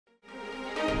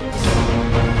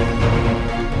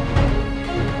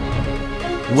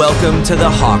Welcome to the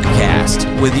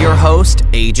HawkCast with your host,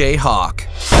 AJ Hawk.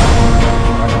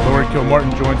 Laurie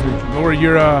Kilmartin joins me. Laurie,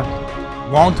 you're a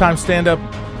longtime stand-up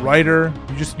writer.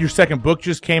 Your second book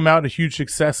just came out, a huge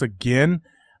success again.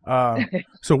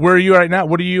 So where are you right now?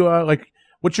 What are you like?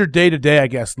 What's your day-to-day, I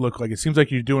guess, look like? It seems like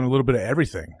you're doing a little bit of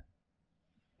everything.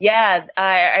 Yeah,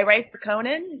 I write for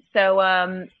Conan, so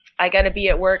I got to be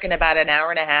at work in about an hour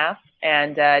and a half.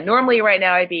 And normally right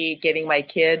now I'd be getting my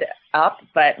kid up,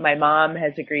 but my mom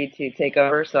has agreed to take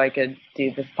over so I could do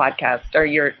this podcast or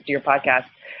your podcast.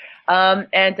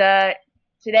 And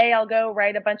today I'll go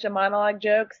write a bunch of monologue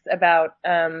jokes about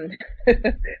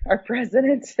our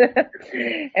president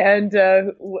and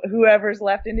whoever's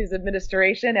left in his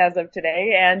administration as of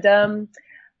today. And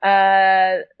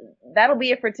that'll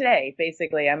be it for today.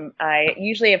 Basically, I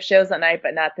usually have shows at night,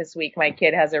 but not this week. My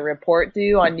kid has a report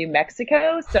due on New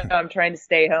Mexico, so I'm trying to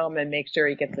stay home and make sure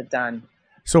he gets it done.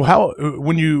 So how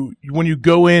when you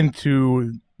go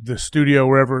into the studio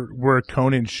where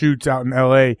Conan shoots out in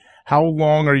LA, how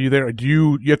long are you there? Do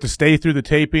you have to stay through the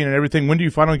taping and everything? When do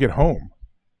you finally get home?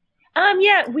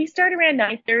 Yeah, we start around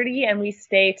 9:30 and we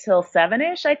stay till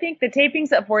 7-ish. I think the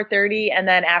taping's at 4:30, and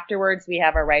then afterwards we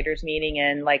have a writers meeting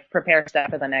and like prepare stuff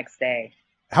for the next day.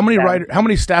 How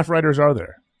many staff writers are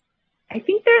there? I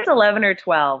think there's 11 or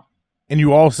 12. And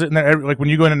you all sit in there like when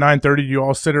you go in at 9:30, you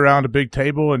all sit around a big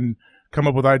table and come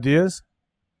up with ideas?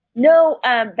 No,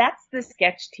 that's the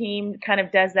sketch team kind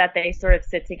of does that. They sort of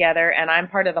sit together, and I'm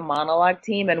part of the monologue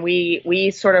team, and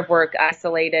we sort of work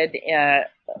isolated,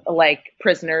 like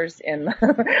prisoners in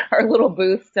our little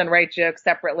booths and write jokes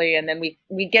separately. And then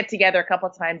we get together a couple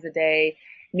times a day,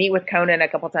 meet with Conan a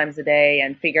couple times a day,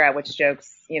 and figure out which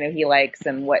jokes, he likes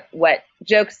and what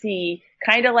jokes he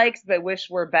kind of likes but wish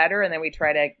were better. And then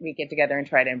we get together and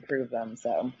try to improve them.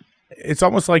 So it's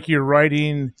almost like you're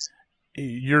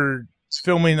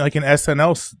filming like an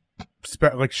SNL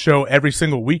like show every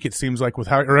single week. It seems like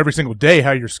or every single day,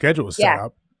 how your schedule is set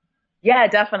up. Yeah,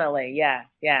 definitely. Yeah.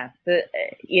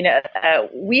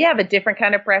 We have a different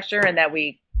kind of pressure in that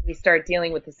we start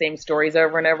dealing with the same stories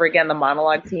over and over again, the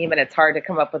monologue team, and it's hard to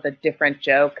come up with a different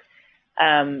joke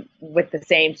with the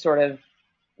same sort of,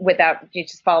 without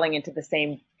just falling into the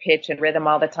same pitch and rhythm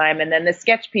all the time. And then the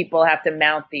sketch people have to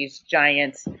mount these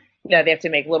giant, they have to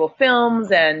make little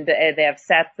films, and they have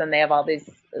sets, and they have all these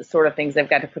sort of things they've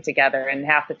got to put together, and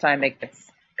half the time it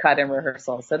gets cut in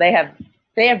rehearsal. So they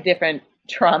have different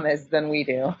traumas than we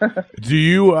do. Do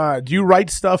you write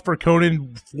stuff for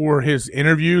Conan for his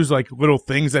interviews, like little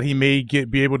things that he may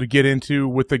be able to get into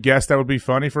with the guest that would be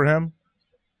funny for him?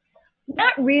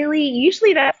 Not really.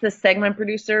 Usually that's the segment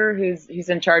producer who's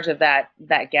in charge of that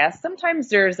guest. Sometimes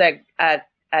there's a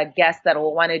guest that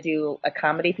will want to do a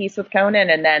comedy piece with Conan,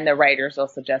 and then the writers will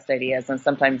suggest ideas, and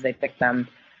sometimes they pick them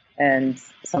and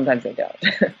sometimes they don't.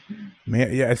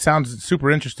 Man, yeah, it sounds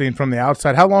super interesting from the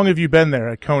outside. How long have you been there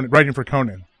at Conan, writing for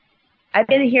Conan? I've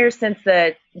been here since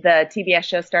the TBS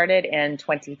show started in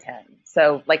 2010.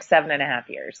 So like 7.5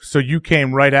 years. So you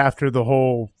came right after the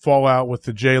whole fallout with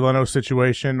the Jay Leno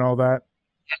situation and all that?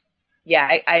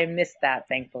 Yeah, I missed that,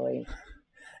 thankfully.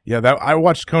 Yeah, I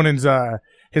watched Conan's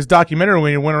his documentary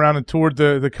when he went around and toured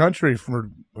the country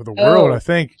for the world, I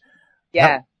think.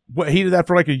 Yeah. He did that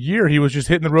for like a year. He was just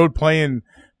hitting the road playing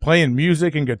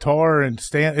music and guitar and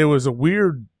it was a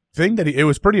weird thing it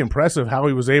was pretty impressive how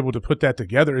he was able to put that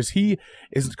together.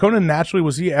 Is Conan naturally,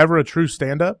 was he ever a true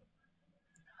stand-up?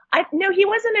 No, he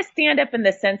wasn't a stand-up in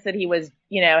the sense that he was,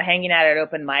 hanging out at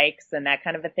open mics and that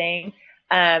kind of a thing.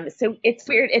 So it's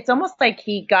weird. It's almost like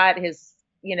he got his,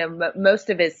 most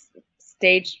of his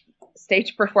stage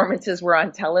performances were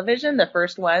on television, the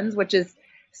first ones, which is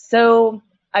so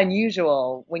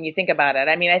unusual when you think about it.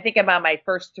 I mean, I think about my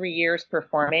first 3 years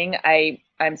performing.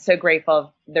 I'm so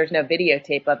grateful there's no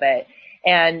videotape of it.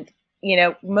 And,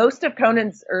 most of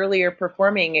Conan's earlier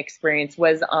performing experience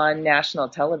was on national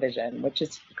television, which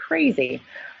is crazy.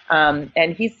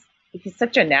 And he's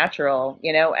such a natural,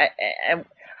 and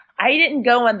I didn't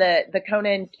go on the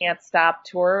Conan Can't Stop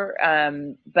tour,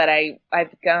 but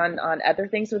I've gone on other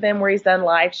things with him where he's done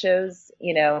live shows,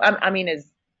 his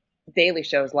daily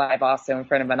shows live also in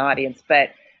front of an audience, but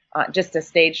just a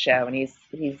stage show, and he's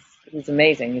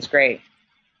amazing. He's great.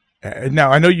 Now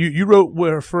I know you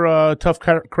wrote for a Tough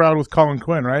Crowd with Colin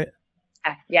Quinn, right?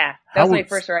 Yeah, that was my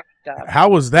first writing job. How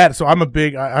was that? So I'm a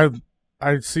big I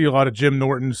see a lot of Jim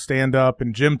Norton stand up,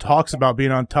 and Jim talks about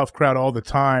being on Tough Crowd all the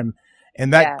time,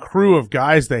 and that crew of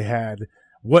guys they had.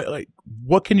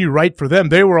 What can you write for them?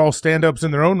 They were all stand ups in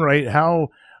their own right. How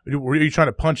were you trying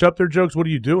to punch up their jokes? What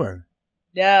are you doing?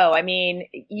 No, I mean,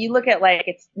 you look at like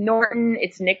it's Norton,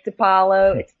 it's Nick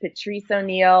DiPaolo, it's Patrice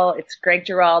O'Neill, it's Greg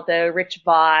Giraldo, Rich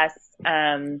Voss,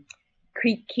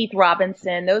 Keith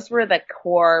Robinson. Those were the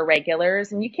core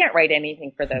regulars, and you can't write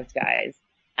anything for those guys.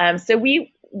 So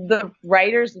the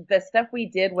writers, the stuff we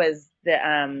did was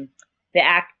the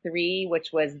Act 3, which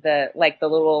was the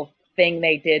little thing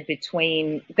they did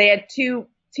between. They had two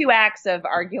acts of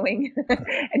arguing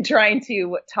and trying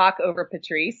to talk over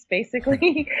Patrice,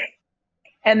 basically.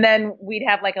 And then we'd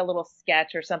have like a little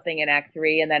sketch or something in Act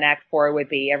 3, and then Act 4 would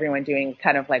be everyone doing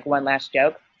kind of like one last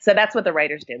joke. So that's what the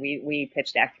writers did. We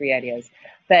pitched Act 3 ideas,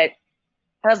 but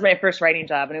that was my first writing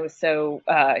job, and it was so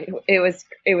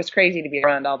it was crazy to be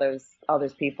around all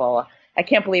those people. I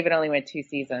can't believe it only went 2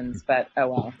 seasons, but oh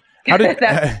well. How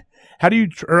do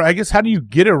you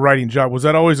get a writing job? Was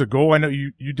that always a goal? I know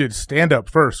you did stand up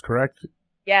first, correct?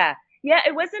 Yeah,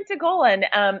 it wasn't a goal, and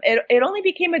it only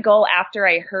became a goal after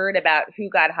I heard about who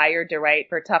got hired to write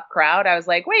for Tough Crowd. I was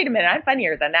like, wait a minute, I'm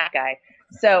funnier than that guy.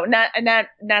 So not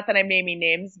that I'm naming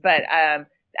names, but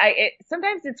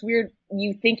sometimes it's weird.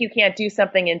 You think you can't do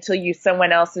something until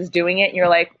someone else is doing it, and you're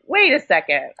like, wait a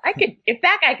second, if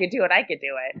that guy could do it, I could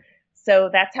do it.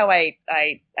 So that's how I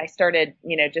started,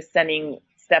 just sending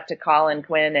stuff to Colin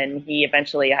Quinn, and he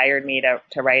eventually hired me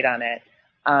to write on it.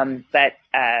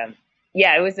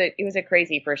 Yeah, it was a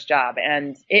crazy first job,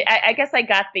 and I guess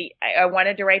I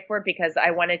wanted to write for it because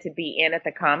I wanted to be in at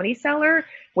the Comedy Cellar,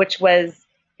 which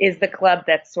is the club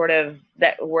that's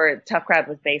where Tough Crowd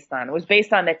was based on. It was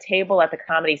based on the table at the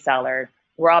Comedy Cellar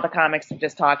where all the comics are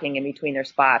just talking in between their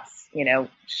spots,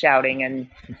 shouting and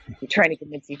trying to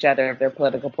convince each other of their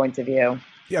political points of view.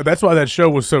 Yeah, that's why that show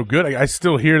was so good. I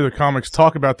still hear the comics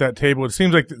talk about that table. It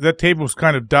seems like that table's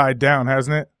kind of died down,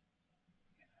 hasn't it?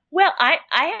 Well, I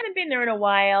haven't been there in a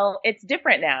while. It's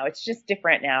different now. It's just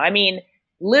different now. I mean,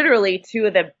 literally 2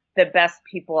 of the best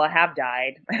people have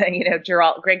died. Greg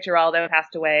Giraldo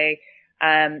passed away,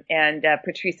 and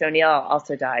Patrice O'Neill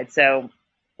also died. So,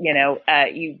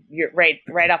 you're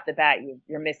right off the bat,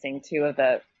 you're missing 2 of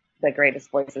the greatest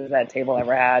voices that table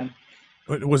ever had.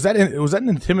 Was that an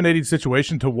intimidating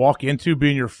situation to walk into,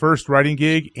 being your first writing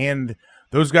gig, and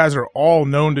those guys are all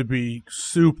known to be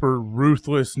super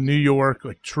ruthless New York,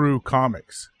 like true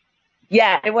comics?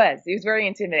 Yeah, it was very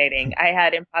intimidating. I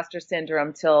had imposter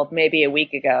syndrome till maybe a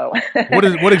week ago.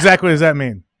 What exactly does that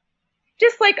mean?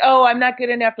 Just like, oh, I'm not good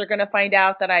enough. They're going to find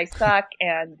out that I suck,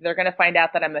 and they're going to find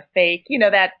out that I'm a fake.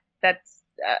 That's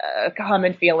a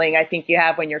common feeling I think you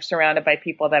have when you're surrounded by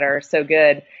people that are so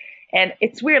good. And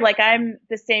it's weird. Like, I'm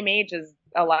the same age as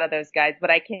a lot of those guys, but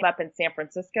I came up in San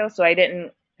Francisco, so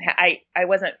I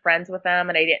wasn't friends with them,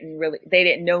 and they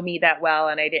didn't know me that well,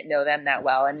 and I didn't know them that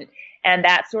well. And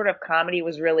that sort of comedy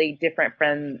was really different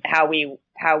from how we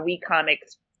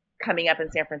comics coming up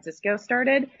in San Francisco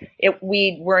started.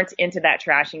 We weren't into that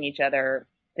trashing each other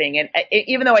thing. And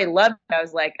even though I loved it, I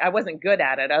was like, I wasn't good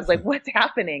at it. I was like, what's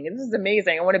happening? This is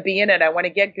amazing. I want to be in it. I want to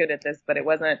get good at this, but it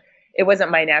wasn't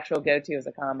my natural go-to as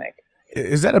a comic.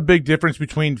 Is that a big difference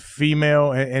between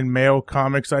female and male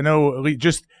comics? I know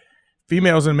just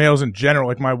females and males in general.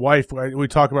 Like my wife, we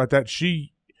talk about that. She's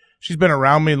been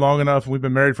around me long enough, and we've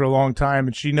been married for a long time,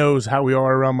 and she knows how we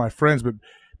are around my friends. But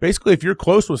basically, if you're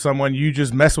close with someone, you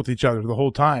just mess with each other the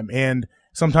whole time. And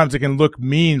sometimes it can look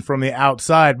mean from the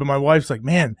outside. But my wife's like,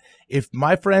 man, if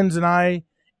my friends and I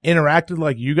interacted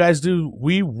like you guys do,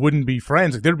 we wouldn't be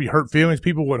friends. Like, there'd be hurt feelings.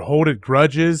 People would hold it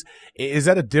grudges. Is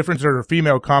that a difference, or are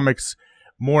female comics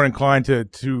more inclined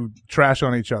to trash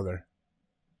on each other?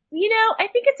 I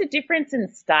think it's a difference in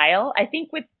style. I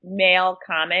think with male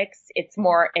comics, it's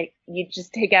more, you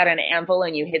just take out an anvil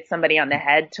and you hit somebody on the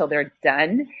head till they're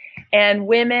done. And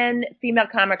female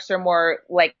comics are more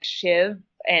like Shiv,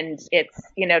 and it's,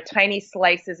 tiny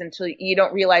slices until you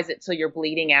don't realize it till you're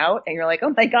bleeding out. And you're like,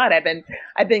 oh my God,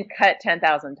 I've been cut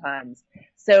 10,000 times.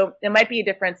 So it might be a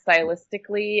difference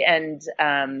stylistically. And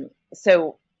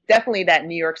so definitely that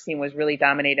New York scene was really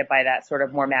dominated by that sort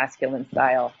of more masculine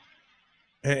style.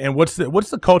 And what's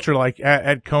the culture like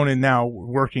at Conan now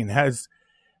working? Has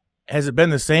it been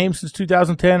the same since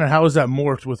 2010, and how has that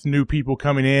morphed with new people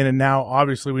coming in? And now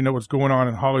obviously we know what's going on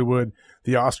in Hollywood.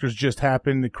 The Oscars just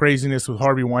happened, the craziness with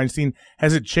Harvey Weinstein.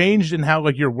 Has it changed in how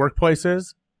like your workplace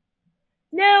is?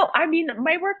 No, I mean,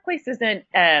 my workplace isn't,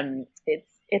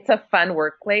 it's a fun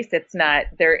workplace. It's not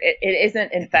there. It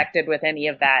isn't infected with any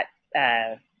of that,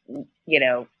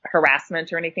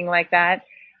 harassment or anything like that.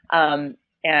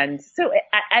 And so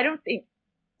I don't think,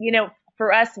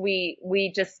 for us,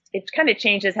 we just, it kind of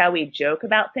changes how we joke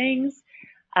about things.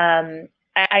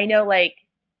 I know, like,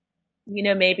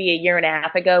 maybe a year and a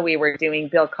half ago, we were doing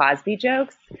Bill Cosby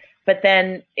jokes, But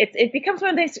then it becomes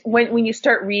one of these when you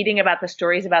start reading about the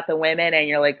stories about the women and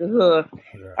you're like, ugh,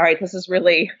 all right, this is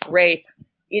really rape.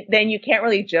 Then you can't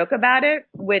really joke about it,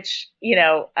 which,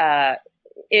 as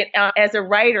a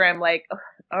writer, I'm like, oh,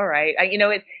 all right.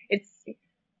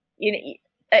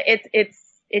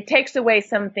 It takes away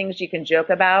some things you can joke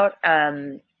about,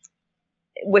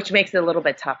 which makes it a little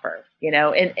bit tougher,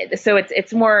 and so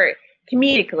it's more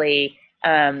comedically,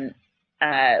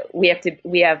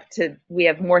 we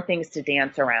have more things to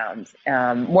dance around,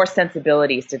 more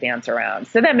sensibilities to dance around.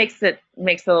 So that makes it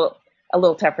a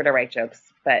little tougher to write jokes,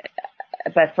 but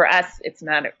for us, it's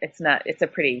a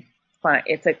pretty fun,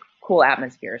 it's a cool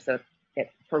atmosphere. So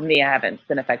for me, I haven't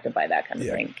been affected by that kind of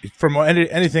thing. From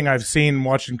anything I've seen,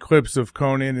 watching clips of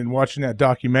Conan and watching that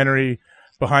documentary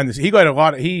behind this, he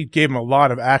gave him a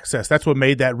lot of access. That's what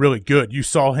made that really good. You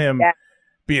saw him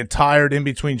being tired in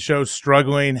between shows,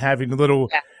 struggling, having little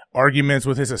arguments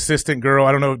with his assistant girl.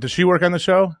 I don't know. Does she work on the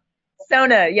show?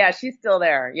 Sona. Yeah, she's still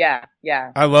there. Yeah.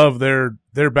 Yeah. I love their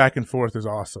back and forth is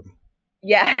awesome.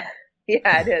 Yeah.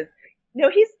 Yeah, it is. No,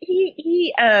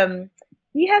 he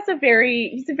has a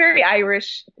very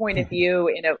Irish point of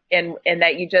view, and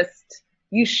that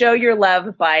you show your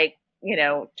love by,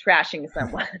 trashing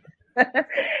someone.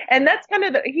 And that's kind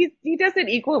of he does it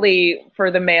equally for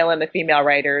the male and the female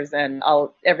writers and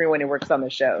everyone who works on the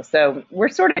show. So we're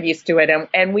sort of used to it, and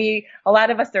a lot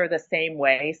of us are the same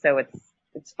way. So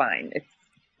it's fine. It's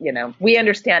we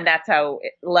understand that's how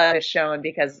love is shown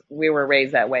because we were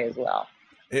raised that way as well.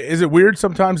 Is it weird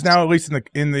sometimes now, at least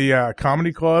in the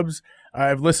comedy clubs?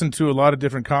 I've listened to a lot of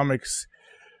different comics,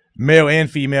 male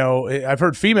and female. I've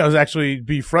heard females actually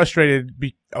be frustrated.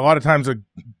 A lot of times,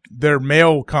 their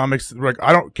male comics like,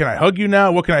 can I hug you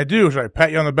now? What can I do? Should I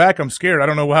pat you on the back? I'm scared. I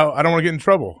don't know how. I don't want to get in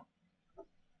trouble.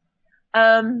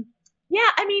 Yeah,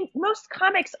 I mean, most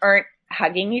comics aren't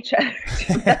hugging each other.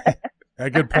 A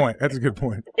good point. That's a good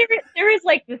point. There is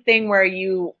like the thing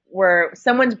where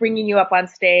someone's bringing you up on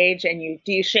stage and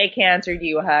do you shake hands or do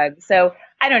you hug? So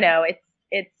I don't know.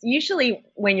 It's usually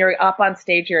when you're up on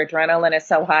stage, your adrenaline is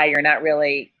so high, you're not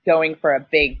really going for a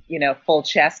big, full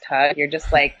chest hug. You're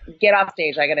just like, get off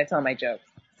stage. I got to tell my jokes.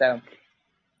 So,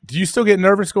 do you still get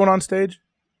nervous going on stage?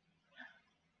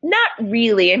 Not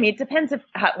really. I mean, it depends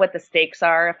what the stakes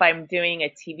are. If I'm doing a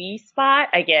TV spot,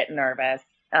 I get nervous.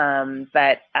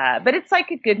 But it's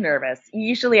like a good nervous.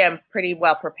 Usually I'm pretty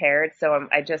well prepared. So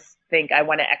I just think I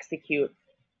want to execute,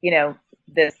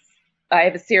 this. I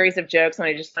have a series of jokes and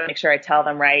I just want to make sure I tell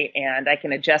them right and I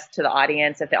can adjust to the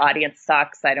audience. If the audience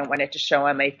sucks, I don't want it to show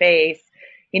on my face.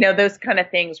 Those kind of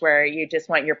things where you just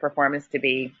want your performance to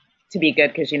be good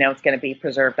because it's going to be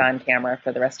preserved on camera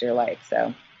for the rest of your life.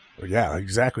 So. Yeah,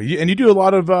 exactly. And you do a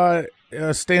lot of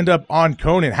stand up on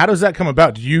Conan. How does that come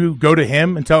about? Do you go to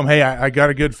him and tell him, hey, I got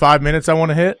a good 5 minutes I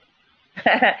want to hit?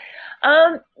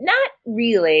 Not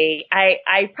really.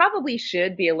 I probably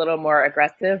should be a little more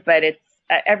aggressive, but it's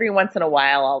every once in a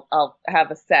while I'll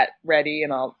have a set ready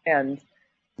and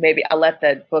maybe I'll let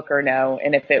the booker know.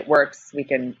 And if it works, we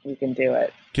can do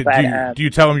it. Do you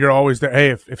tell them you're always there? Hey,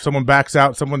 if someone backs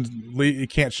out, you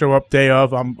can't show up day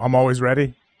of, I'm always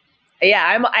ready.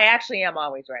 Yeah, I actually am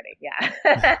always ready.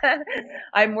 Yeah.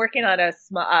 I'm working on a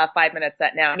 5-minute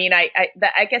set now. I mean, I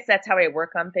guess that's how I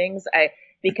work on things.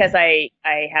 Because I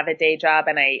have a day job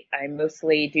and I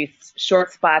mostly do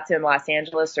short spots in Los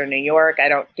Angeles or New York. I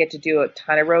don't get to do a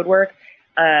ton of road work.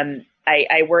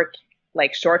 I work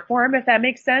like short form, if that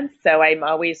makes sense. So I'm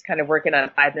always kind of working on a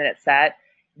 5-minute set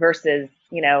versus,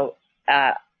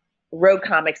 road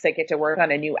comics that get to work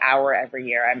on a new hour every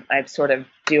year. I sort of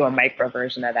do a micro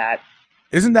version of that.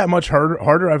 Isn't that much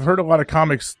harder? I've heard a lot of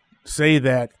comics say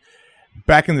that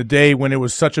back in the day when it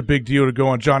was such a big deal to go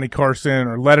on Johnny Carson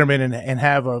or Letterman and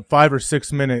have a 5 or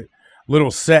 6 minute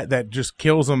little set that just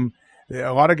kills them.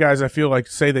 A lot of guys I feel like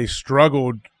say they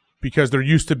struggled because they're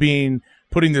used to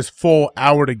putting this full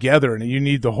hour together and you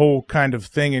need the whole kind of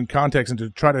thing in context, and to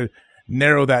try to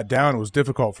narrow that down was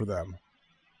difficult for them.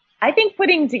 I think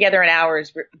putting together an hour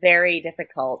is very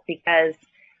difficult because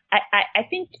I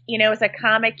think, as a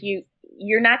comic,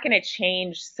 you're not going to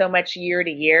change so much year to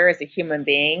year as a human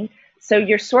being. So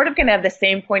you're sort of going to have the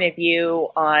same point of view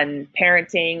on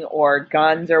parenting or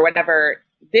guns or whatever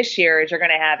this year as you're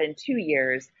going to have in 2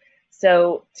 years.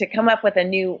 So to come up with a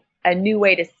new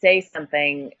way to say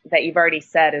something that you've already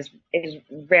said is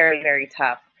very, very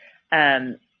tough.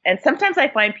 And sometimes I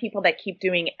find people that keep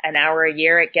doing an hour a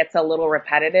year, it gets a little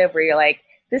repetitive where you're like,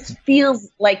 this feels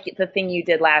like the thing you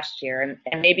did last year.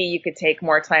 And maybe you could take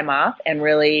more time off and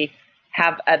really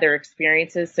have other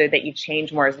experiences so that you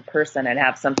change more as a person and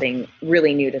have something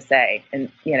really new to say.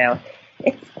 And,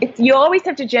 it's you always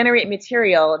have to generate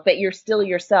material, but you're still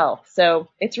yourself. So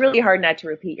it's really hard not to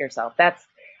repeat yourself.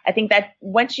 I think that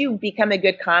once you become a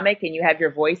good comic and you have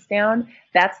your voice down,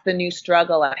 that's the new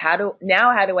struggle of how do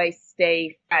I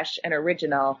stay fresh and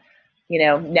original,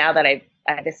 now that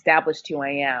I've established who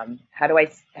I am. How do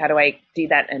I do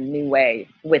that in a new way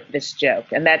with this joke?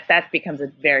 And that becomes a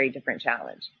very different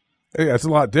challenge. Yeah, it's a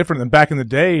lot different than back in the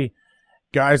day.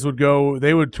 Guys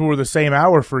they would tour the same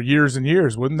hour for years and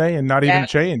years, wouldn't they? And not even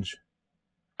change.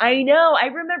 I know. I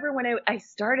remember when I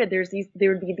started,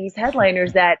 there would be these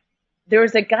headliners that there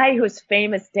was a guy who was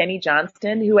famous, Denny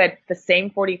Johnston, who had the same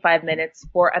 45 minutes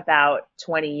for about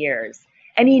 20 years.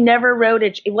 And he never wrote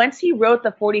it. Once he wrote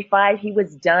the 45, he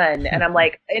was done. And I'm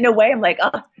like, in a way, I'm like,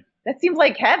 oh, that seems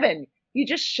like heaven. You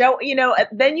just show,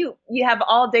 then you have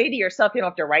all day to yourself. You don't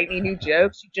have to write any new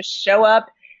jokes. You just show up,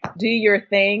 do your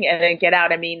thing, and then get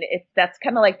out. I mean, that's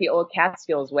kind of like the old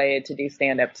Catskills way to do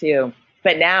stand-up too.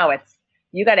 But now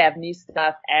you got to have new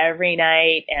stuff every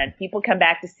night, and people come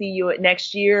back to see you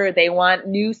next year. They want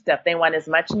new stuff. They want as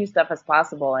much new stuff as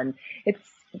possible. And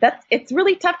it's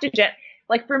really tough to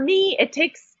like for me,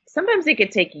 sometimes it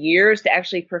could take years to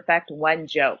actually perfect one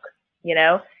joke,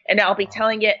 and I'll be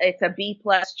telling it's a B+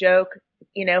 joke,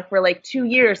 for like 2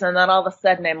 years. And then all of a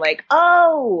sudden I'm like,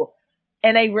 oh,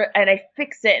 and I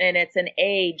fix it and it's an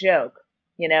A joke,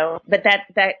 but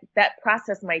that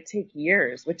process might take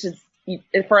years, which is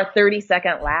for a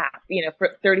 30-second laugh,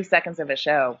 for 30 seconds of a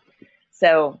show.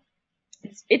 So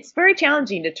it's very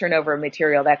challenging to turn over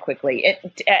material that quickly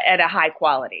at a high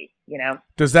quality,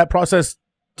 Does that process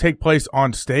take place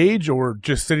on stage or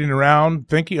just sitting around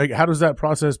thinking? Like, how does that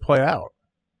process play out?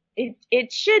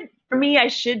 It should, for me, I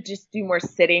should just do more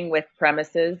sitting with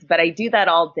premises, but I do that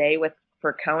all day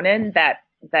for Conan, that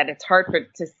it's hard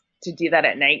to do that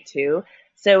at night too.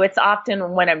 So it's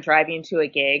often when I'm driving to a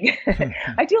gig.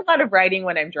 I do a lot of writing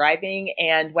when I'm driving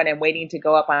and when I'm waiting to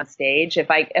go up on stage. If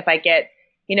I get,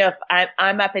 if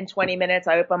I'm up in 20 minutes,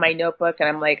 I open my notebook and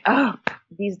I'm like, oh,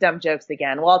 these dumb jokes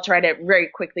again. Well, I'll try to very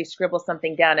quickly scribble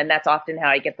something down. And that's often how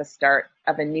I get the start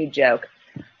of a new joke.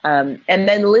 And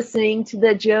then listening to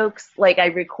the jokes, like I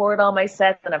record all my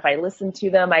sets. And if I listen to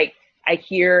them, I can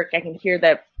hear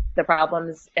the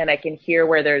problems, and I can hear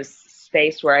where there's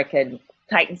space where I could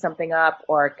tighten something up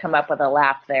or come up with a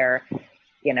laugh there,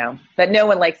 but no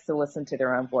one likes to listen to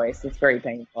their own voice. It's very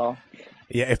painful.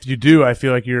 Yeah. If you do, I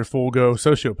feel like you're a full go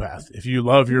sociopath. If you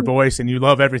love your voice and you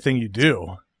love everything you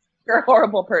do, you're a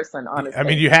horrible person, honestly. I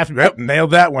mean, you have to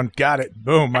nailed that one. Got it.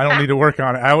 Boom. I don't need to work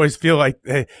on it. I always feel like,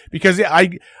 because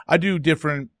I do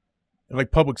different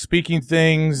like public speaking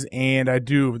things, and I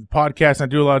do podcasts,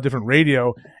 and I do a lot of different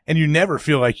radio, and you never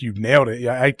feel like you've nailed it.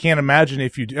 I can't imagine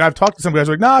if you do. And I've talked to some guys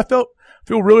like, no, I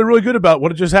feel really, really good about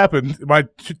what had just happened. My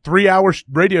 3-hour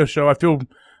radio show, I feel,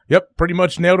 yep, pretty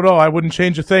much nailed it all. I wouldn't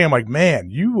change a thing. I'm like, man,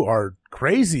 you are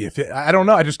crazy. I don't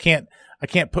know. I just can't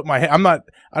put my head.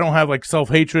 I don't have like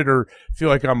self-hatred or feel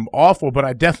like I'm awful, but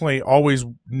I definitely always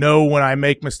know when I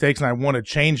make mistakes and I want to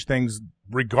change things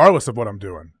regardless of what I'm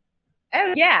doing.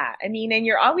 Oh yeah. I mean, and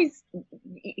you're always,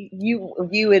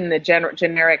 you and the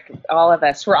generic, all of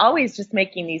us, we're always just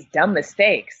making these dumb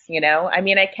mistakes, I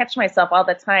mean, I catch myself all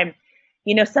the time.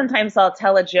 Sometimes I'll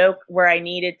tell a joke where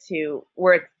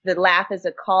where the laugh is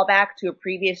a callback to a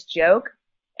previous joke,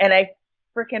 and I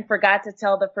freaking forgot to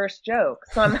tell the first joke.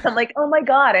 So I'm like, oh my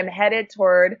God,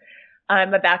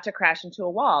 I'm about to crash into a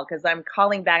wall because I'm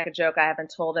calling back a joke I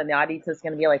haven't told, and the audience is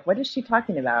going to be like, what is she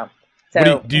talking about?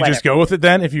 So do you just go with it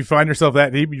then? If you find yourself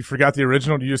that deep, you forgot the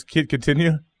original, do you just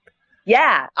continue?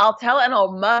 Yeah, I'll tell and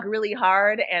I'll mug really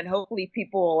hard, and hopefully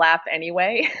people will laugh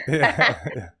anyway.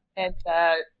 Yeah. And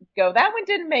go, that one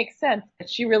didn't make sense, but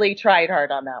she really tried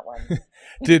hard on that one.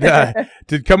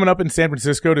 Did coming up in San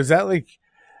Francisco, does that like,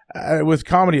 with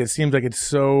comedy, it seems like it's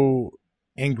so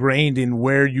ingrained in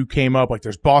where you came up. Like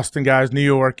there's Boston guys, New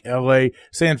York, LA,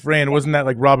 San Fran. Wasn't that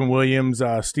like Robin Williams,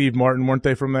 Steve Martin? Weren't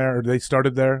they from there? Or they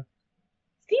started there?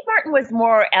 Steve Martin was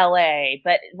more LA,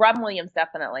 but Robin Williams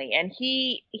definitely. And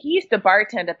he used to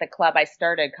bartend at the club I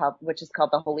started, which is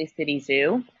called the Holy City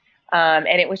Zoo.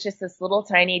 And it was just this little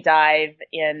tiny dive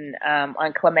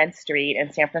on Clement Street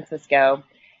in San Francisco.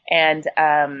 And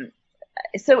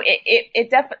so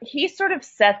he sort of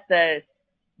set the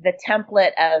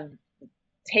template of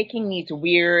taking these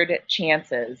weird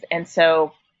chances. And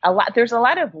so there's a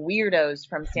lot of weirdos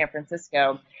from San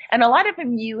Francisco, and a lot of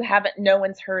them no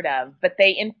one's heard of, but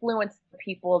they influence the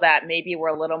people that maybe were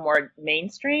a little more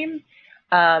mainstream.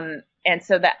 And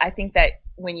so that I think that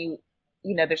when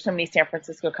there's so many San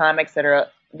Francisco comics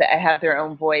that have their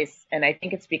own voice, and I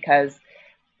think it's because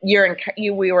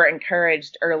we were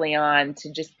encouraged early on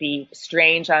to just be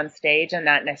strange on stage and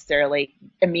not necessarily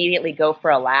immediately go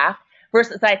for a laugh.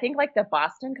 Versus, I think like the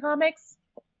Boston comics,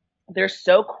 they're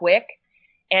so quick,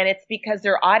 and it's because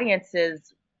their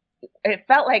audiences. It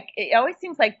felt like it always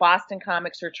seems like Boston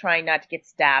comics are trying not to get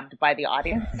stabbed by the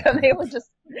audience, so they were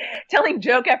just telling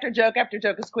joke after joke after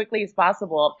joke as quickly as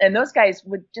possible. And those guys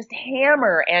would just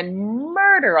hammer and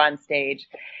murder on stage.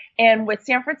 And with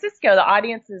San Francisco, the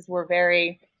audiences were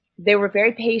very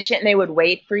patient, and they would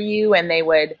wait for you, and they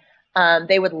would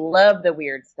love the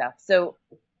weird stuff. So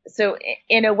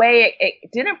in a way,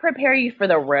 it didn't prepare you for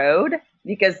the road,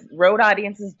 because road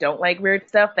audiences don't like weird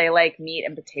stuff. They like meat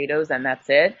and potatoes, and that's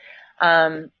it.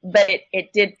 But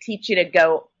it did teach you to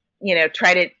go,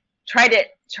 try to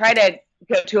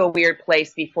go to a weird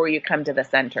place before you come to the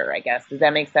center, I guess. Does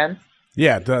that make sense?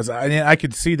 Yeah, it does. I mean, I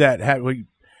could see that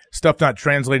stuff not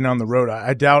translating on the road.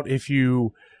 I doubt if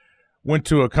you went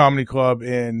to a comedy club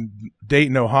in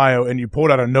Dayton, Ohio, and you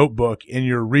pulled out a notebook and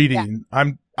you're reading.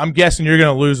 Yeah. I'm guessing you're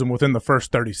going to lose them within the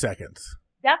first 30 seconds.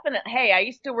 Definitely. Hey, I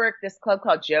used to work this club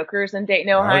called Jokers in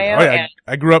Dayton, Ohio. Oh, yeah.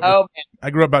 I grew up. I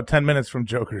grew up about 10 minutes from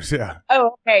Jokers. Yeah.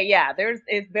 Oh, okay. Yeah.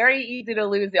 It's very easy to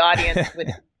lose the audience with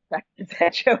seconds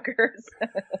at Jokers.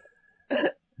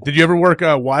 Did you ever work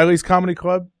Wiley's Comedy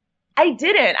Club? I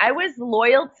didn't. I was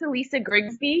loyal to Lisa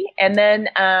Grigsby, and then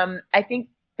I think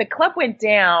the club went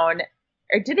down.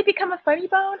 Or did it become a Funny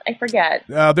Bone? I forget.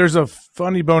 There's a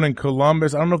Funny Bone in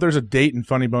Columbus. I don't know if there's a Dayton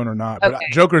Funny Bone or not, but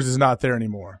Jokers is not there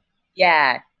anymore.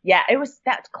 Yeah.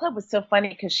 That club was so funny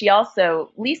because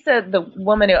Lisa, the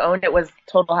woman who owned it, was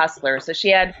total hustler. So she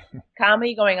had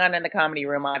comedy going on in the comedy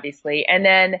room, obviously. And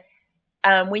then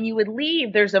when you would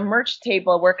leave, there's a merch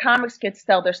table where comics could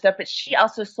sell their stuff, but she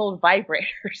also sold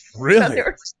vibrators. Really? So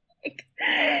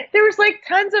there was like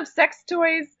tons of sex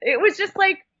toys. It was just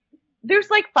like,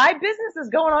 there's like 5 businesses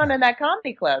going on in that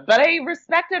comedy club. But I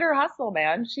respected her hustle,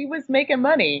 man. She was making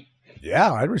money.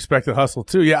 Yeah, I respect the hustle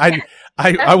too. Yeah,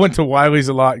 I went to Wiley's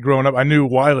a lot growing up. I knew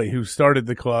Wiley, who started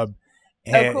the club,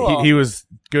 and cool. he was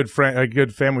a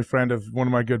good family friend of one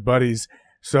of my good buddies.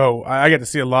 So I got to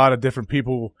see a lot of different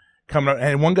people coming up.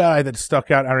 And one guy that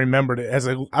stuck out, I remembered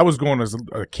it I was going as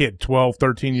a kid, 12,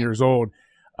 13 years old.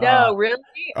 No, really?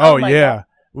 Oh yeah.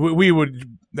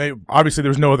 Obviously there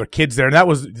was no other kids there,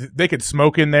 and they could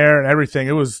smoke in there and everything.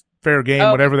 It was fair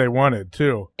game, whatever they wanted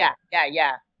too.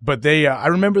 Yeah. But I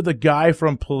remember the guy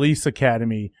from Police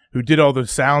Academy who did all the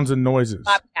sounds and noises.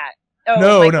 Bobcat.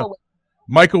 No.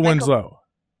 Michael Winslow.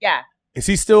 Yeah. Is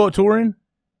he still touring?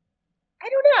 I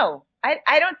don't know.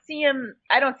 I don't see him,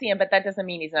 but that doesn't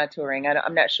mean he's not touring.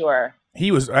 I'm not sure. He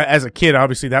was, as a kid,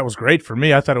 obviously that was great for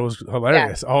me. I thought it was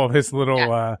hilarious. Yeah. All of his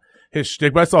little, his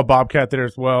shtick. But I saw Bobcat there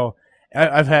as well.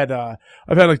 I've had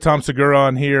like Tom Segura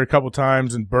on here a couple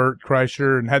times, and Bert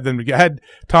Kreischer, and had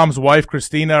Tom's wife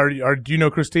Christina. Do you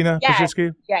know Christina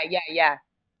Pachitsky? Yeah.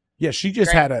 Yeah, she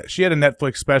just had a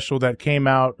Netflix special that came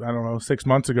out, I don't know, 6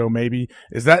 months ago maybe.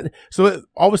 Is that so?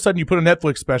 All of a sudden you put a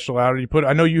Netflix special out, or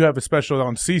I know you have a special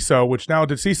on Seeso, which now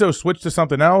did Seeso switch to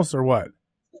something else or what?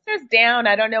 Seeso's down.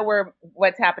 I don't know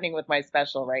what's happening with my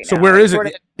special right now. So where is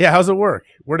it? Yeah, how's it work?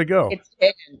 Where'd it go? It's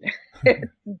hidden.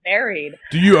 It's buried.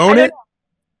 Do you own it?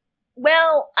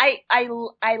 Well,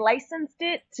 I licensed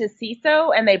it to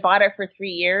Seeso, and they bought it for 3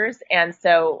 years, and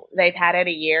so they've had it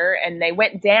a year, and they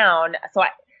went down. So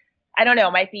I don't know.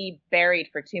 It might be buried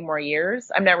for 2 more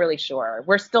years. I'm not really sure.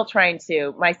 We're still trying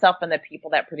to. Myself and the people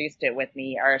that produced it with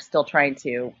me are still trying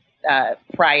to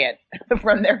pry it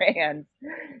from their hands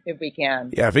if we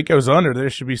can. Yeah, if it goes under, there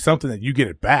should be something that you get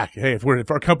it back. Hey,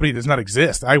 if our company does not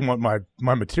exist, I want my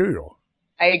material.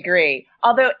 I agree.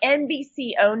 Although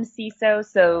NBC owns Seeso,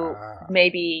 so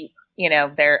maybe,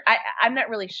 I'm not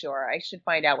really sure. I should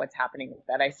find out what's happening with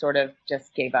that. I sort of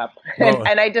just gave up. Well,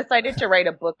 and I decided to write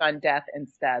a book on death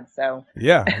instead. So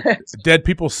yeah, Dead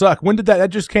People Suck. When did that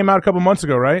just came out a couple months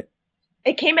ago, right?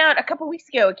 It came out a couple weeks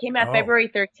ago. It came out February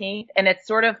 13th, and it's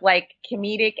sort of like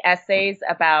comedic essays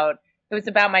it was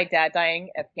about my dad dying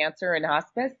of cancer in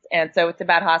hospice. And so it's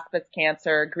about hospice,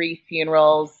 cancer, grief,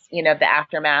 funerals, the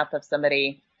aftermath of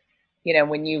somebody,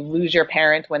 when you lose your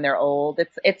parent when they're old.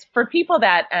 It's for people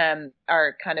that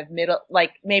are kind of middle,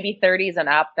 like maybe 30s and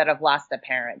up, that have lost a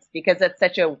parent, because it's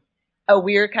such a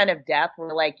weird kind of death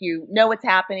where like you know what's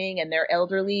happening and they're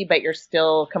elderly, but you're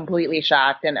still completely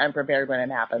shocked and unprepared when it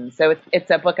happens. So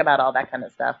it's a book about all that kind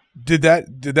of stuff. Did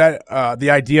that the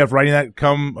idea of writing that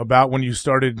come about when you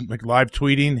started like live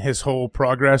tweeting his whole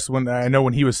progress? When I know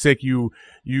when he was sick, you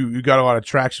got a lot of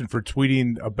traction for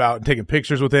tweeting about and taking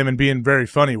pictures with him and being very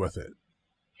funny with it.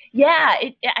 Yeah,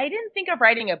 I didn't think of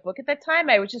writing a book at the time.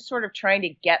 I was just sort of trying to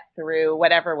get through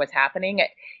whatever was happening.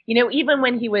 Even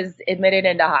when he was admitted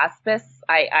into hospice,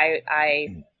 I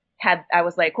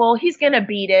was like, well, he's going to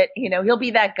beat it. He'll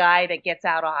be that guy that gets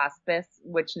out of hospice,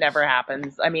 which never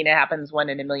happens. I mean, it happens 1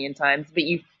 in a million times, but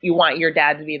you want your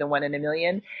dad to be the 1 in a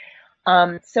million.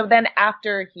 So then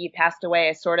after he passed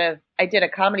away, I did a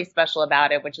comedy special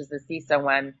about it, which is the Seeso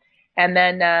one. And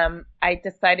then I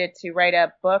decided to write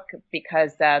a book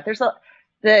because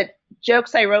the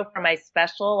jokes I wrote for my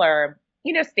special are,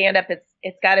 stand up.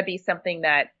 It's got to be something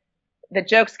that the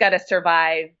joke's got to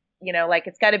survive. Like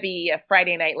it's got to be a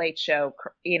Friday Night Late Show.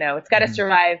 It's got to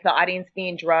survive the audience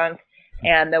being drunk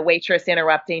and the waitress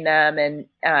interrupting them and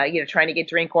trying to get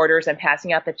drink orders and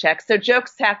passing out the checks. So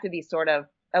jokes have to be sort of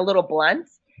a little blunt.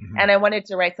 And I wanted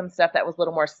to write some stuff that was a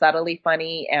little more subtly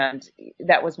funny and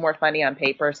that was more funny on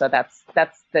paper. So that's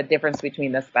the difference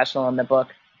between the special and the book.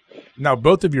 Now,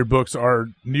 both of your books are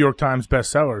New York Times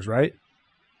bestsellers, right?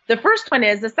 The first one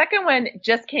is. The second one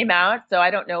just came out, so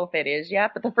I don't know if it is yet.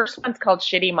 But the first one's called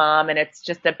Shitty Mom, and it's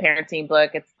just a parenting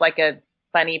book. It's like a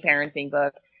funny parenting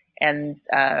book. And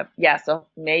so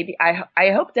maybe I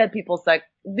hope Dead People Suck.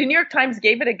 The New York Times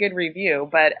gave it a good review,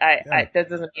 but that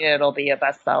doesn't mean it'll be a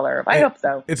bestseller. I hope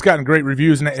so. It's gotten great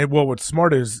reviews, and what's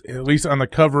smart is, at least on the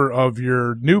cover of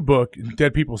your new book,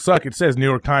 Dead People Suck, it says New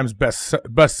York Times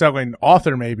best-selling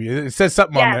author. Maybe it says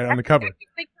something on the cover.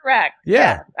 Correct.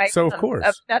 Yeah. So of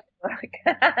course. That book.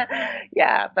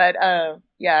 Yeah, but I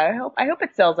hope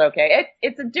it sells okay.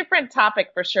 It's a different topic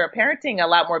for sure. Parenting, a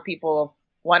lot more people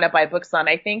want to buy books on.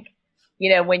 I think,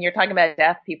 when you're talking about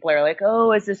death, people are like,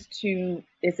 oh, is it's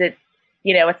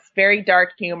very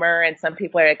dark humor. And some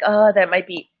people are like, oh, that might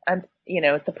be,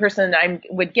 the person I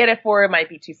would get it for might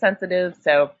be too sensitive.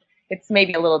 So it's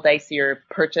maybe a little dicier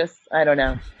purchase. I don't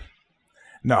know.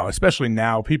 No, especially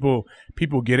now, people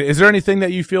get it. Is there anything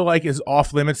that you feel like is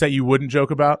off limits that you wouldn't joke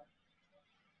about?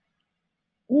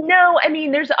 No, I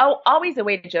mean, there's always a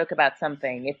way to joke about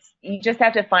something. You just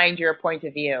have to find your point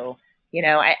of view.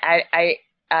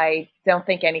 I don't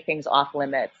think anything's off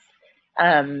limits.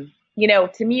 To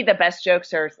me, the best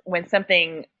jokes are when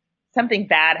something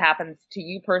bad happens to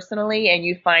you personally and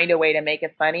you find a way to make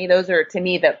it funny. Those are, to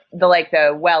me,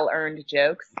 the well-earned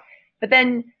jokes. But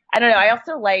then, I don't know, I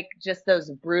also like just those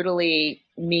brutally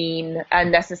mean,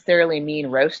 unnecessarily mean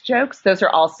roast jokes. Those are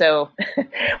also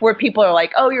where people are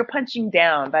like, oh, you're punching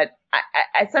down. But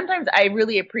I sometimes I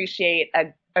really appreciate a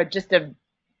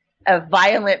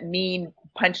violent, mean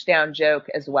punch down joke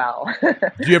as well.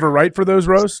 Do you ever write for those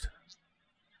roasts?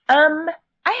 I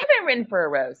haven't written for a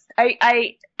roast.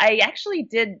 I actually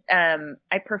did.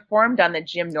 I performed on the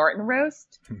Jim Norton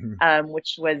roast,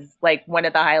 which was like one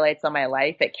of the highlights of my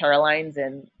life at Caroline's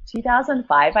in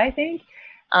 2005, I think.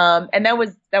 And that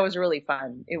was really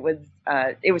fun. It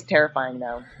was terrifying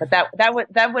though. But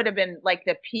that would have been like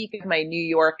the peak of my New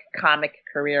York comic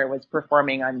career, was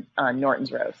performing on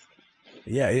Norton's roast.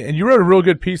 Yeah, and you wrote a real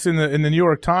good piece in the New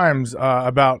York Times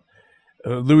about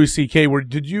Louis C.K.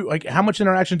 How much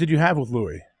interaction did you have with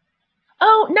Louis?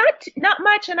 Oh, not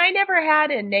much, and I never had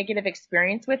a negative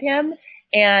experience with him.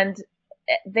 And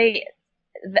I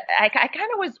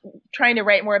kind of was trying to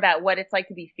write more about what it's like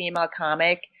to be female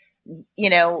comic,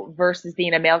 versus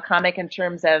being a male comic in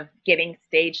terms of getting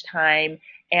stage time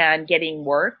and getting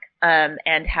work,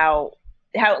 and how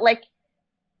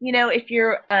if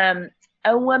you're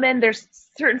a woman, there's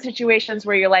certain situations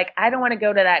where you're like, I don't want to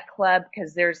go to that club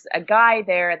because there's a guy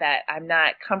there that I'm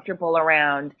not comfortable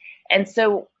around. And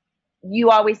so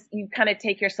you kind of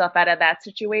take yourself out of that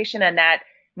situation, and that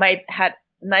might have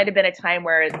been a time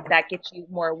where that gets you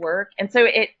more work. And so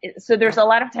so there's a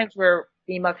lot of times where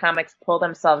female comics pull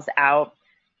themselves out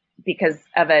because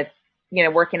of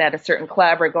working at a certain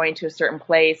club or going to a certain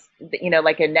place,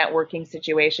 like a networking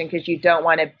situation, because you don't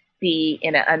want to be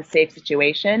in an unsafe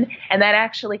situation. And that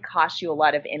actually costs you a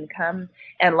lot of income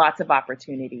and lots of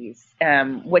opportunities,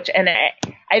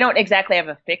 I don't exactly have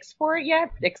a fix for it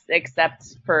yet,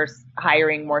 except for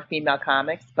hiring more female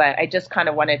comics. But I just kind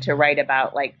of wanted to write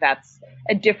about, that's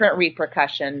a different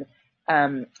repercussion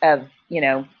of,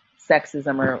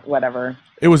 sexism or whatever.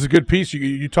 It was a good piece.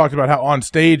 You talked about how on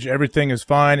stage everything is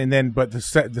fine, but the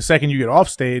second you get off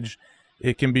stage,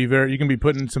 you can be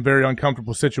put in some very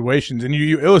uncomfortable situations, and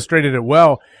you illustrated it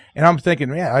well. And I'm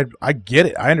thinking, man, I get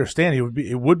it. I understand.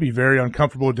 It would be very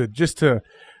uncomfortable to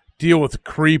deal with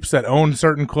creeps that own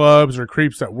certain clubs or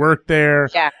creeps that work there,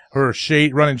 or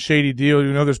running shady deals.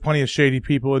 There's plenty of shady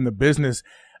people in the business.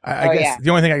 I guess the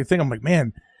only thing I can think, I'm like,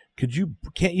 man,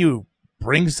 can't you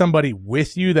bring somebody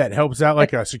with you that helps out,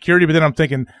 like a security? But then I'm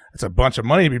thinking, it's a bunch of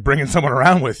money to be bringing someone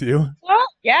around with you.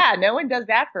 Yeah, no one does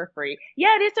that for free.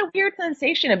 Yeah, it is a weird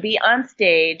sensation to be on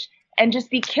stage and just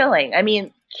be killing. I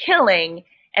mean, killing,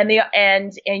 and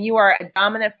you are a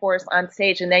dominant force on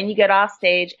stage, and then you get off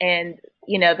stage and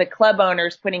the club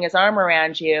owner's putting his arm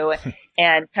around you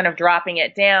and kind of dropping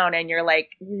it down, and you're like,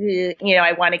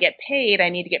 I want to get paid. I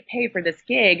need to get paid for this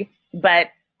gig, but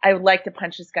I would like to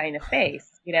punch this guy in the face.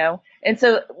 And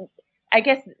so I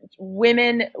guess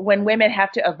when women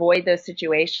have to avoid those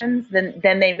situations, then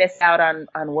they miss out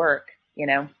on work.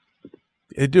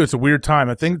 It's a weird time.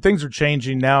 I think things are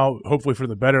changing now, hopefully for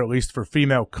the better, at least for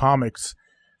female comics.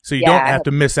 So you don't have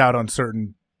to miss out on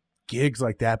certain gigs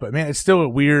like that. But man, it's still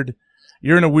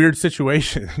you're in a weird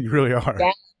situation. You really are.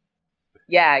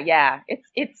 Yeah.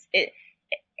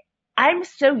 I'm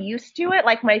so used to it.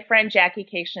 Like my friend Jackie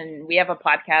Cation, we have a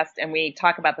podcast and we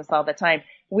talk about this all the time.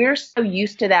 We're so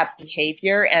used to that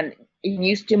behavior and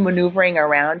used to maneuvering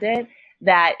around it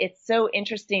that it's so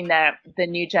interesting that the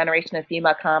new generation of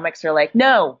female comics are like,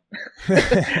 no.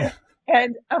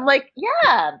 And I'm like,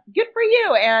 yeah, good for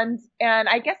you. And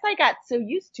I guess I got so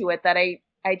used to it that I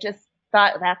just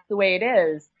thought that's the way it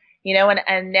is,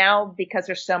 and now because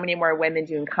there's so many more women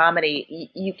doing comedy,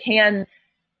 you can,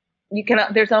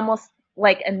 there's almost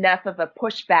like enough of a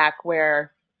pushback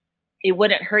where it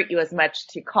wouldn't hurt you as much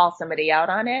to call somebody out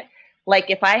on it. Like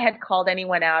if I had called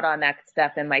anyone out on that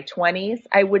stuff in my 20s,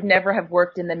 I would never have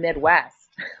worked in the Midwest.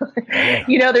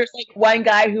 Yeah. There's like one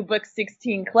guy who books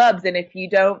 16 clubs, and if you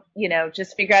don't,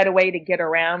 just figure out a way to get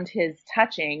around his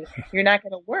touching, you're not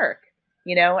going to work,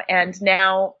 and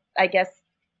now I guess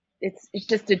it's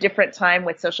just a different time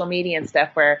with social media and stuff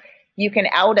where you can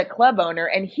out a club owner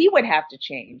and he would have to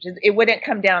change. It wouldn't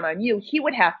come down on you. He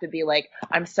would have to be like,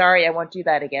 I'm sorry, I won't do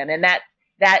that again. And that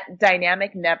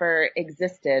dynamic never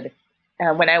existed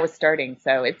when I was starting.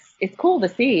 So it's cool to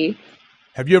see.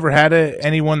 Have you ever had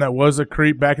anyone that was a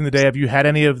creep back in the day? Have you had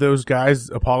any of those guys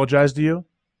apologize to you?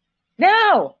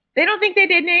 No, they don't think they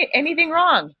did anything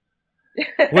wrong.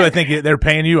 Well, I think they're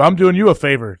paying you. I'm doing you a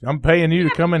favor. I'm paying you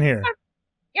to come in here.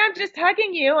 Yeah, I'm just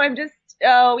hugging you. I'm just,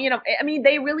 I mean,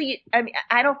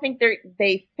 I don't think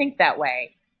they think that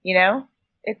way.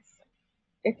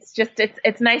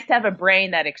 It's nice to have a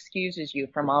brain that excuses you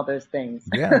from all those things.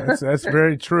 Yeah, that's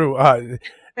very true.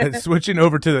 Switching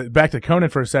over back to Conan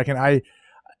for a second,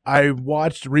 I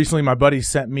watched recently. My buddy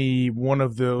sent me one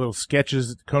of the little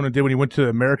sketches Conan did when he went to the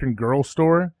American Girl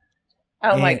store.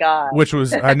 Oh my God! Which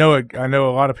was I know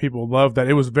a lot of people love that.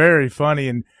 It was very funny,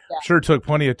 and I'm sure it took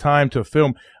plenty of time to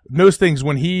film those things.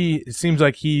 When it seems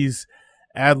like he's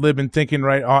ad-libbing, thinking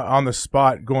right on the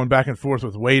spot, going back and forth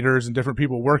with waiters and different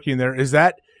people working there. Is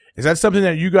that something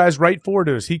that you guys write for?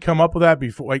 Does he come up with that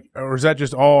before, or is that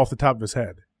just all off the top of his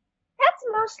head? That's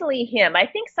mostly him. I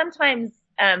think sometimes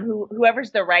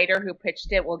whoever's the writer who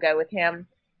pitched it will go with him.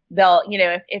 They'll,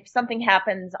 if something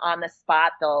happens on the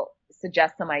spot, they'll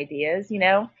suggest some ideas,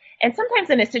 and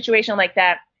sometimes in a situation like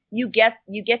that, you get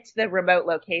to the remote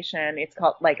location. It's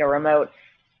called like a remote,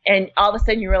 and all of a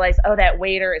sudden you realize, oh, that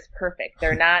waiter is perfect.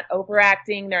 They're not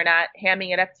overacting. They're not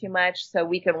hamming it up too much, so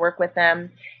we can work with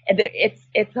them. And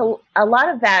it's a lot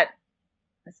of that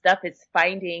stuff is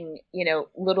finding,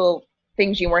 little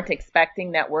things you weren't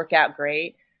expecting that work out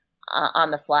great on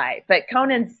the fly. But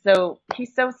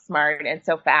he's so smart and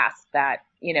so fast that,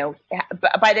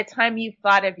 by the time you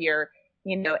thought of your,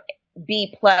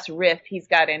 B+ riff, he's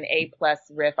got an A+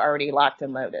 riff already locked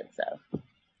and loaded.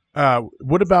 So,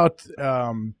 what about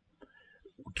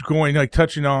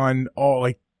touching on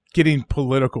all getting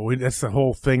political? That's the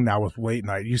whole thing now with late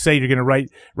night. You say you're going to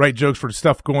write jokes for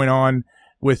stuff going on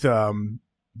with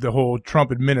the whole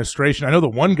Trump administration. I know the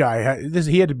one guy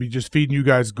he had to be just feeding you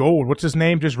guys gold. What's his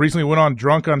name? Just recently went on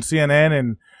drunk on CNN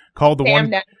and called the Sam one.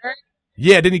 Never.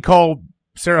 Yeah, didn't he call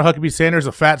Sarah Huckabee Sanders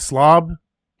a fat slob?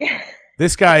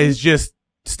 This guy is just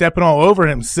stepping all over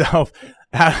himself.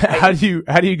 How do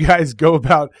you guys go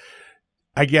about,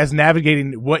 I guess,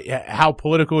 navigating how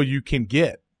political you can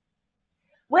get?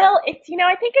 Well, it's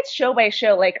I think it's show by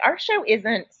show. Like our show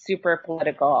isn't super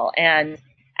political, and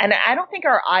I don't think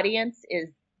our audience is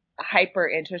hyper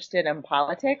interested in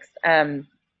politics.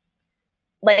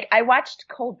 Like I watched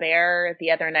Colbert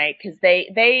the other night because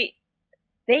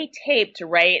they taped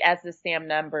right as the Sam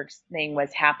Nunberg thing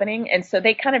was happening, and so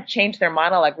they kind of changed their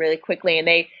monologue really quickly, and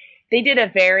they did a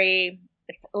very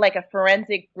a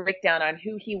forensic breakdown on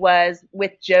who he was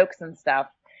with jokes and stuff,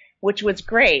 which was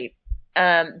great.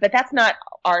 But that's not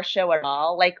our show at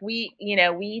all. Like we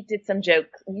did some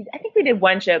jokes. I think we did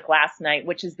one joke last night,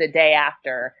 which is the day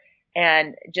after,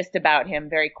 and just about him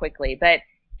very quickly. But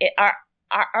our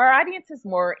audience is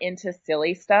more into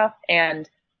silly stuff, and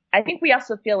I think we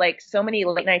also feel like so many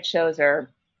late night shows are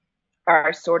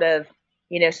are sort of,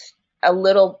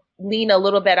 lean a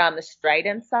little bit on the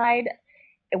strident side,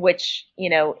 which,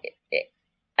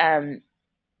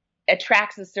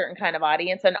 attracts a certain kind of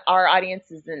audience, and our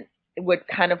audience would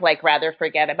kind of like rather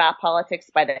forget about politics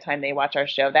by the time they watch our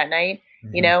show that night.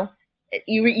 Mm-hmm.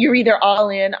 You're either all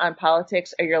in on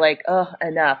politics or you're like, oh,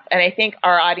 enough. And I think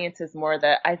our audience is more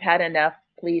I've had enough.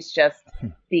 Please just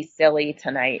be silly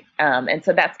tonight. And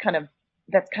so that's kind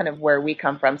of where we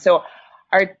come from. So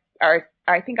I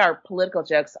think our political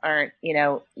jokes aren't,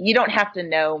 you don't have to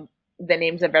know the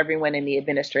names of everyone in the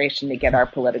administration to get our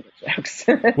political jokes.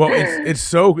 Well, it's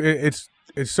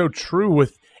so true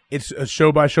it's a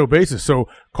show by show basis. So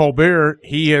Colbert,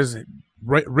 he has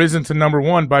risen to number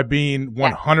one by being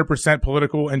 100%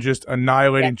 political and just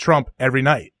annihilating Trump every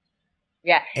night.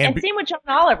 Yeah. And same with John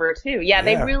Oliver too. Yeah.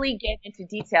 They really get into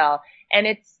detail, and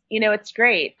it's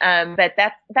great. But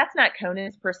that's not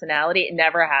Conan's personality. It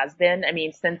never has been. I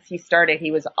mean, since he started,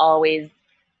 he was always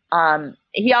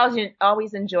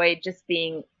enjoyed just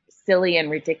being silly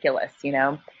and ridiculous,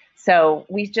 So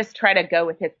we just try to go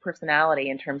with his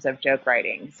personality in terms of joke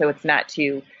writing. So it's not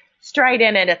too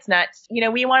strident, and it's not,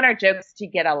 we want our jokes to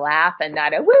get a laugh and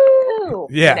not a woo.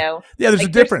 Yeah. Yeah, there's a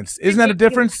difference. Isn't that a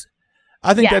difference?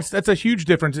 I think that's a huge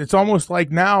difference. It's almost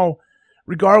like now,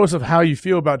 regardless of how you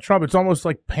feel about Trump, it's almost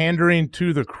like pandering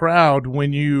to the crowd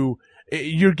when you're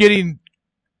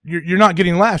not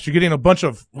getting laughs. You're getting a bunch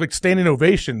of like standing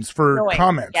ovations for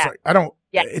comments. Like,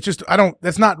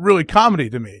 that's not really comedy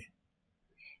to me.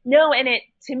 No. And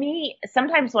to me,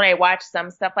 sometimes when I watch some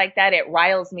stuff like that, it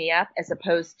riles me up as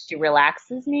opposed to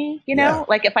relaxes me,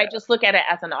 like if I just look at it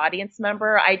as an audience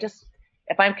member,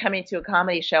 if I'm coming to a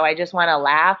comedy show, I just want to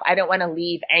laugh. I don't want to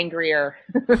leave angrier,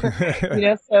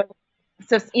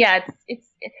 So yeah,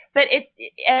 but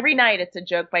every night it's a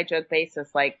joke by joke basis.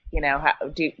 Like, how,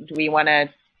 do we want to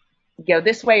go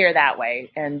this way or that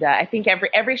way? And I think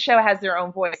every show has their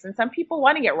own voice, and some people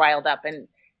want to get riled up and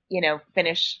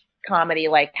finish comedy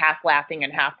like half laughing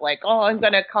and half like, oh, I'm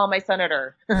gonna call my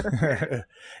senator.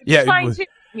 Yeah, fine too.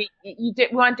 You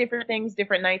want different things,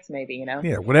 different nights, maybe.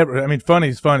 Yeah, whatever. I mean,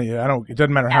 funny's funny. It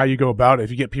doesn't matter how you go about it.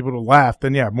 If you get people to laugh,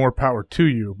 then more power to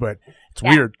you. But it's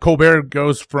weird. Colbert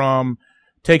goes from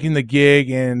taking the gig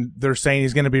and they're saying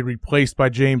he's going to be replaced by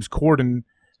James Corden,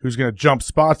 who's going to jump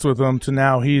spots with him, to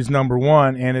now he's number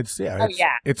one. And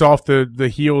it's off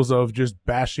the heels of just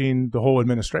bashing the whole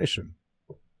administration.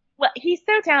 Well, he's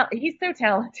so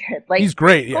talented. Like, he's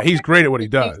great. Yeah, he's great at what he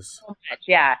does. So much,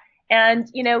 yeah. And,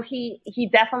 he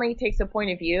definitely takes a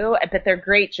point of view, but they're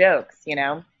great jokes,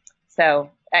 So,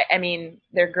 I mean,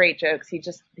 they're great jokes. He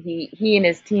and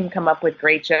his team come up with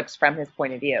great jokes from his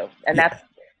point of view. And that's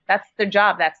their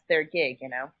job. That's their gig,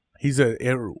 He's a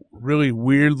really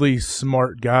weirdly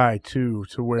smart guy, too,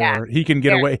 to where he can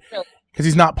get away because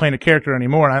he's not playing a character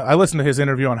anymore. And I listened to his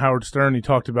interview on Howard Stern. He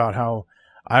talked about how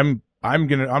I'm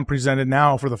presented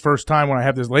now for the first time when I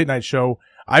have this late night show.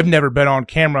 I've never been on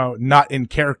camera not in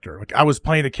character. Like, I was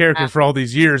playing a character for all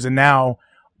these years, and now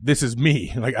this is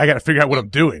me. Like, I got to figure out what I'm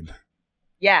doing.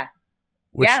 Yeah.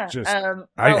 Which just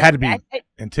I had to be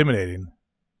intimidating.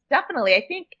 Definitely. I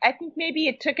think maybe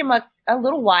it took him a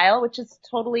little while, which is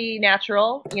totally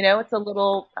natural.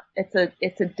 It's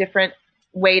a different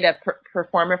way to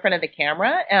perform in front of the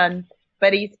camera,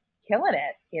 but he's killing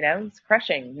it. He's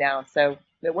crushing now. So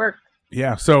it worked.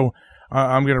 Yeah. So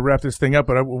I'm going to wrap this thing up,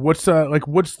 but what's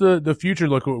the future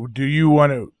look? Do you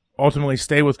want to ultimately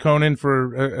stay with Conan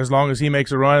for as long as he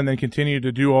makes a run and then continue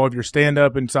to do all of your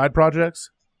stand-up and side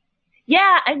projects?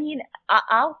 Yeah, I mean,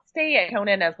 I'll stay at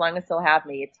Conan as long as he'll have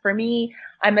me. It's, for me,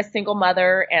 I'm a single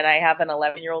mother and I have an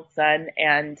 11-year-old son,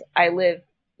 and I live,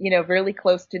 really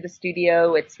close to the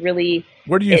studio. It's really...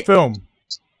 Where do you film?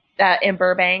 In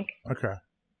Burbank. Okay.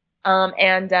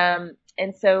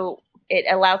 And so it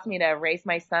allows me to raise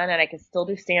my son, and I can still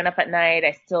do stand-up at night.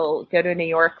 I still go to New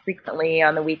York frequently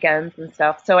on the weekends and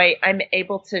stuff. So I'm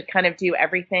able to kind of do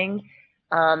everything,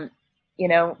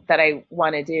 that I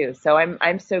want to do. So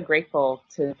I'm so grateful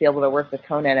to be able to work with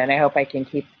Conan, and I hope I can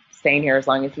keep staying here as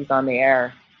long as he's on the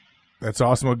air. That's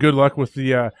awesome. Well, good luck with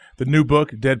the new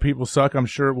book, Dead People Suck. I'm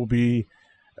sure it will be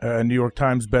a New York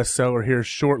Times bestseller here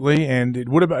shortly. And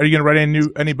what about, are you going to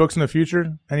write any books in the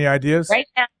future? Any ideas? Right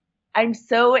now, I'm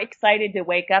so excited to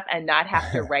wake up and not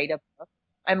have to write a book.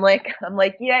 I'm like,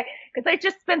 yeah,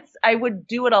 because I would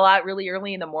do it a lot really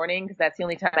early in the morning because that's the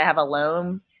only time I have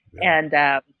alone. Yeah.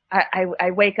 And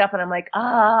I wake up and I'm like,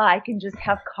 I can just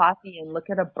have coffee and look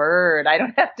at a bird. I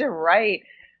don't have to write.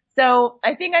 So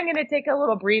I think I'm going to take a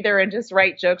little breather and just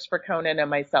write jokes for Conan and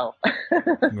myself.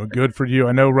 Well, good for you.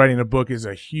 I know writing a book is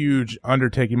a huge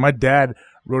undertaking. My dad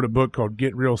wrote a book called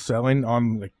Get Real Selling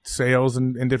on like sales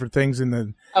and different things in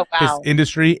the his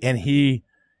industry. And he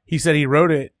said he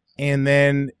wrote it. And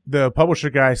then the publisher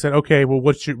guy said, okay, well,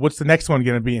 what's the next one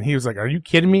going to be? And he was like, are you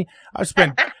kidding me? I've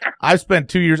spent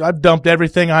 2 years. I've dumped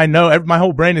everything I know. My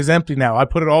whole brain is empty now. I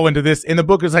put it all into this. And the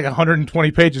book is like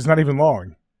 120 pages, not even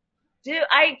long. Dude,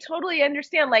 I totally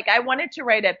understand. Like, I wanted to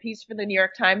write a piece for the New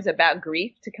York Times about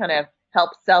grief to kind of help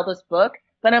sell this book.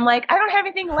 But I'm like, I don't have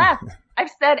anything left.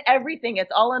 I've said everything.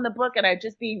 It's all in the book, and I'd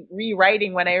just be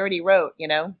rewriting what I already wrote, you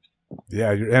know?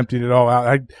 Yeah, you're emptying it all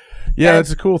out.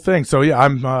 That's a cool thing. So, yeah,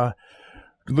 I'm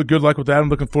good luck with that. I'm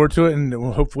looking forward to it, and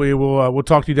hopefully we'll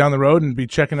talk to you down the road and be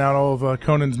checking out all of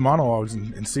Conan's monologues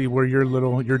and see where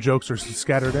your jokes are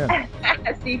scattered in.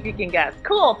 See if you can guess.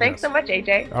 Cool. Thanks so much,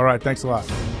 AJ. All right. Thanks a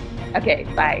lot. Okay,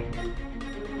 bye.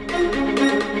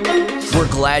 We're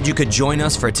glad you could join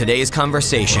us for today's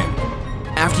conversation.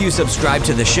 After you subscribe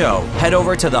to the show, head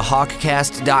over to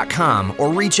thehawkcast.com or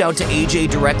reach out to AJ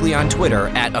directly on Twitter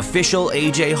at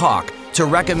 @officialAJHawk to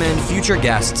recommend future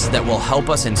guests that will help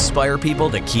us inspire people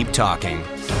to keep talking.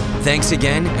 Thanks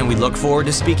again, and we look forward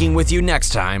to speaking with you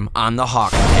next time on the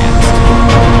HawkCast.